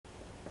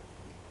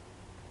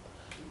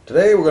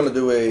Today we're going to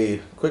do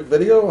a quick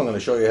video. I'm going to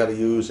show you how to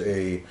use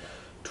a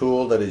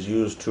tool that is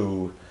used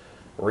to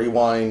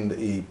rewind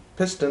a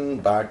piston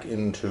back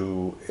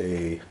into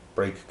a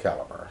brake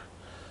caliper.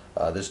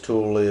 This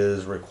tool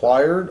is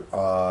required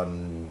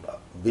on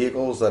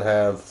vehicles that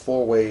have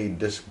four-way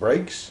disc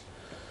brakes.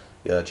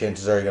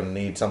 Chances are you're going to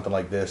need something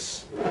like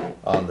this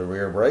on the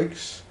rear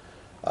brakes.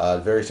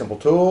 Very simple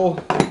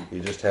tool. You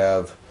just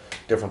have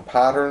different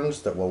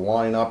patterns that will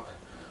line up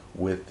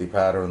with the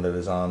pattern that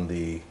is on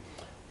the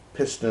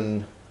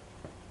piston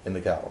in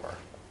the caliper.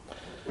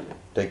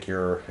 Take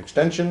your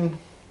extension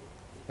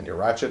and your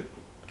ratchet,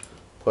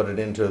 put it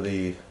into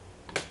the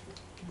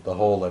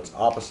hole that's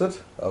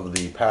opposite of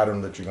the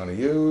pattern that you're going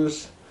to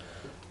use,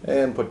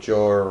 and put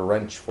your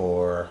wrench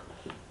for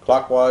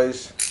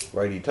clockwise,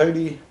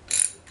 righty-tighty,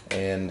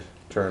 and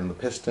turn the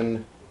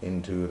piston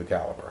into the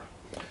caliper.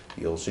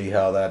 You'll see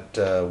how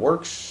that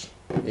works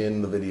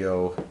in the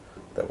video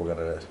that we're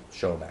going to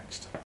show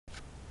next.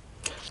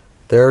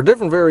 There are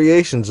different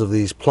variations of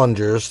these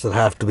plungers that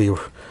have to be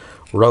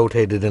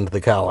rotated into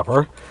the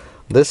caliper.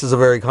 This is a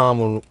very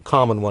common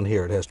one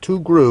here. It has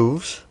two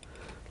grooves,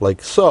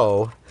 like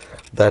so,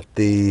 that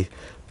the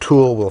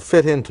tool will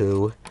fit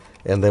into,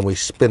 and then we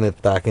spin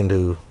it back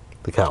into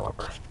the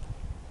caliper.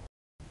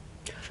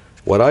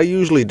 What I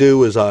usually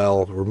do is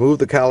I'll remove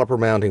the caliper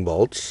mounting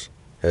bolts,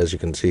 as you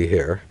can see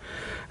here,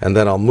 and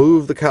then I'll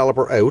move the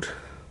caliper out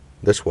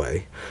this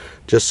way,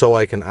 just so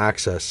I can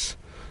access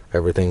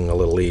everything a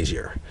little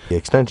easier. The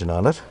extension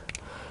on it,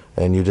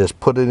 and you just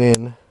put it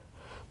in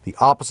the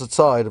opposite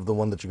side of the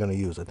one that you're going to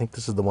use. I think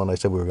this is the one I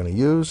said we were going to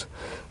use,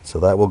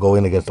 so that will go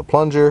in against the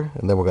plunger,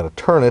 and then we're going to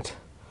turn it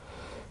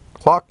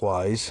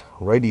clockwise,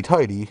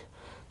 righty-tighty,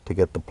 to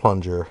get the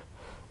plunger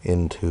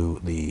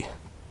into the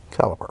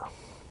caliper.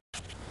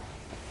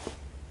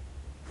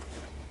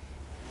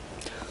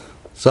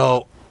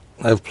 So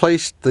I've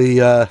placed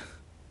the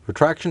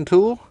retraction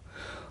tool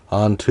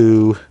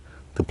onto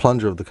the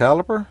plunger of the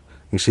caliper.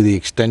 You see the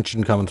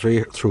extension coming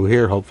through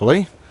here,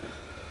 hopefully.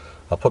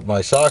 I'll put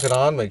my socket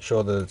on, make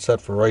sure that it's set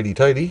for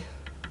righty-tighty.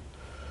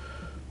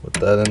 Put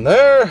that in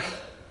there.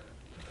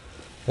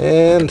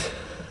 And,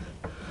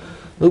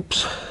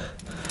 oops,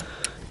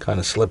 kind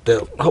of slipped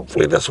out.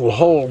 Hopefully this will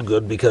hold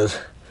good, because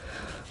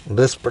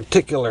this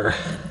particular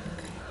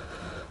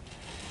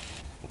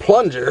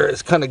plunger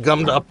is kind of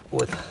gummed up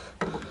with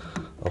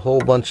a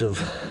whole bunch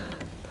of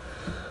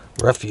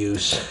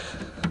refuse.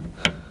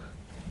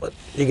 But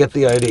you get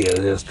the idea.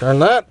 Just turn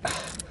that,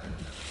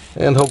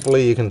 and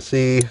hopefully you can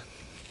see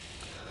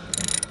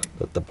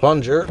that the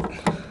plunger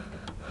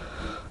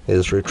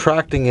is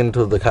retracting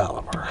into the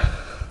caliper.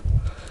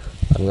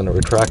 I'm going to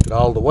retract it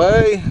all the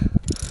way,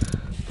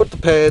 put the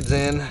pads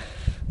in,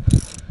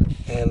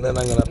 and then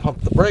I'm going to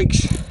pump the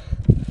brakes,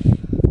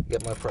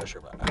 get my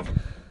pressure back.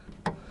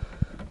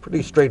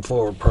 Pretty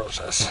straightforward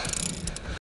process.